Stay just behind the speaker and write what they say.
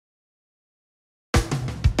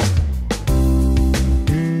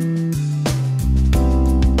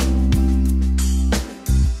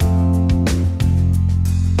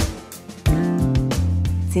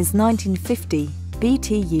Since 1950,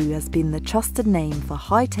 BTU has been the trusted name for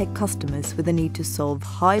high-tech customers with the need to solve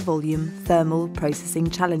high-volume thermal processing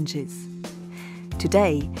challenges.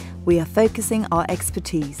 Today, we are focusing our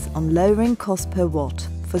expertise on lowering cost per watt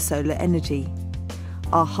for solar energy.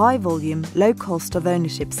 Our high-volume, low cost of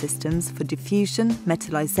ownership systems for diffusion,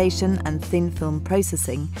 metallization and thin film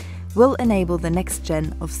processing will enable the next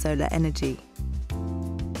gen of solar energy.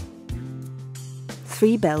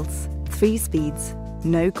 3 belts, 3 speeds,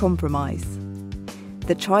 no compromise.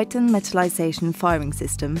 The Triton metallization firing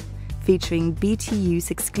system, featuring BTU's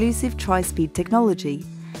exclusive tri-speed technology,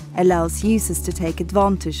 allows users to take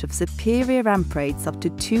advantage of superior amp rates up to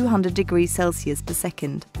 200 degrees Celsius per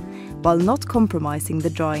second, while not compromising the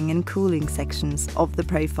drying and cooling sections of the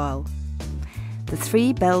profile. The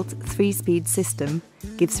 3-belt, 3-speed system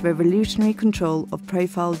gives revolutionary control of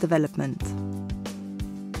profile development.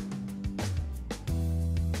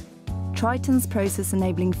 Triton's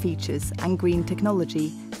process-enabling features and green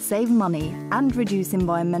technology save money and reduce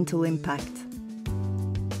environmental impact.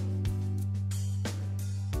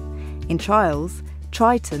 In trials,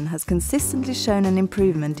 Triton has consistently shown an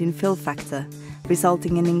improvement in fill factor,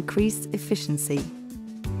 resulting in increased efficiency.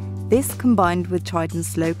 This, combined with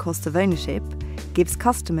Triton's low cost of ownership, gives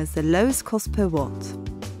customers the lowest cost per watt.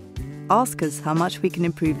 Ask us how much we can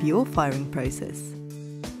improve your firing process.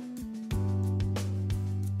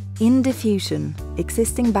 In diffusion,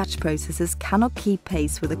 existing batch processes cannot keep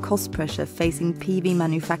pace with the cost pressure facing PV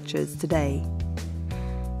manufacturers today.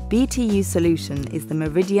 BTU's solution is the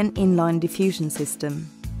Meridian Inline Diffusion System.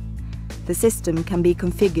 The system can be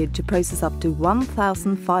configured to process up to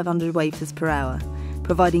 1,500 wafers per hour,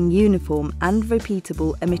 providing uniform and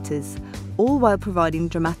repeatable emitters, all while providing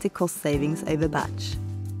dramatic cost savings over batch.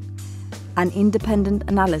 An independent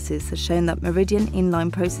analysis has shown that Meridian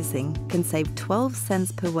inline processing can save 12 cents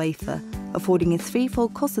per wafer, affording a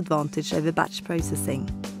 3-fold cost advantage over batch processing.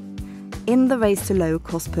 In the race to lower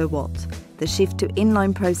cost per watt, the shift to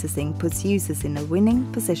inline processing puts users in a winning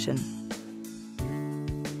position.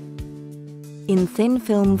 In thin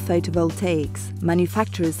film photovoltaics,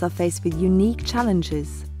 manufacturers are faced with unique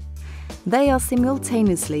challenges. They are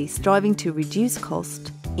simultaneously striving to reduce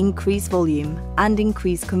cost, increase volume and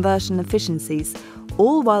increase conversion efficiencies,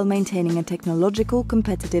 all while maintaining a technological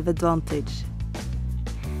competitive advantage.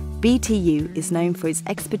 BTU is known for its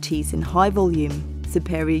expertise in high volume,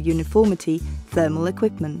 superior uniformity, thermal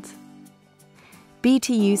equipment.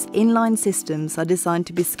 BTU's inline systems are designed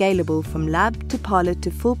to be scalable from lab to pilot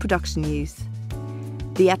to full production use.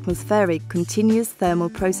 The atmospheric continuous thermal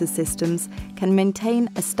process systems can maintain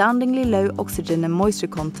astoundingly low oxygen and moisture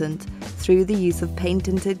content through the use of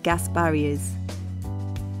patented gas barriers.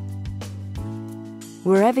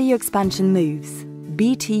 Wherever your expansion moves,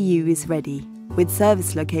 BTU is ready, with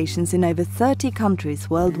service locations in over 30 countries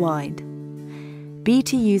worldwide.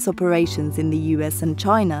 BTU's operations in the US and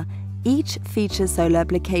China each feature solar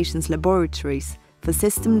applications laboratories for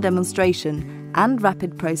system demonstration and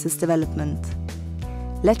rapid process development.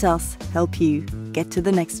 Let us help you get to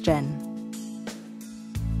the next gen.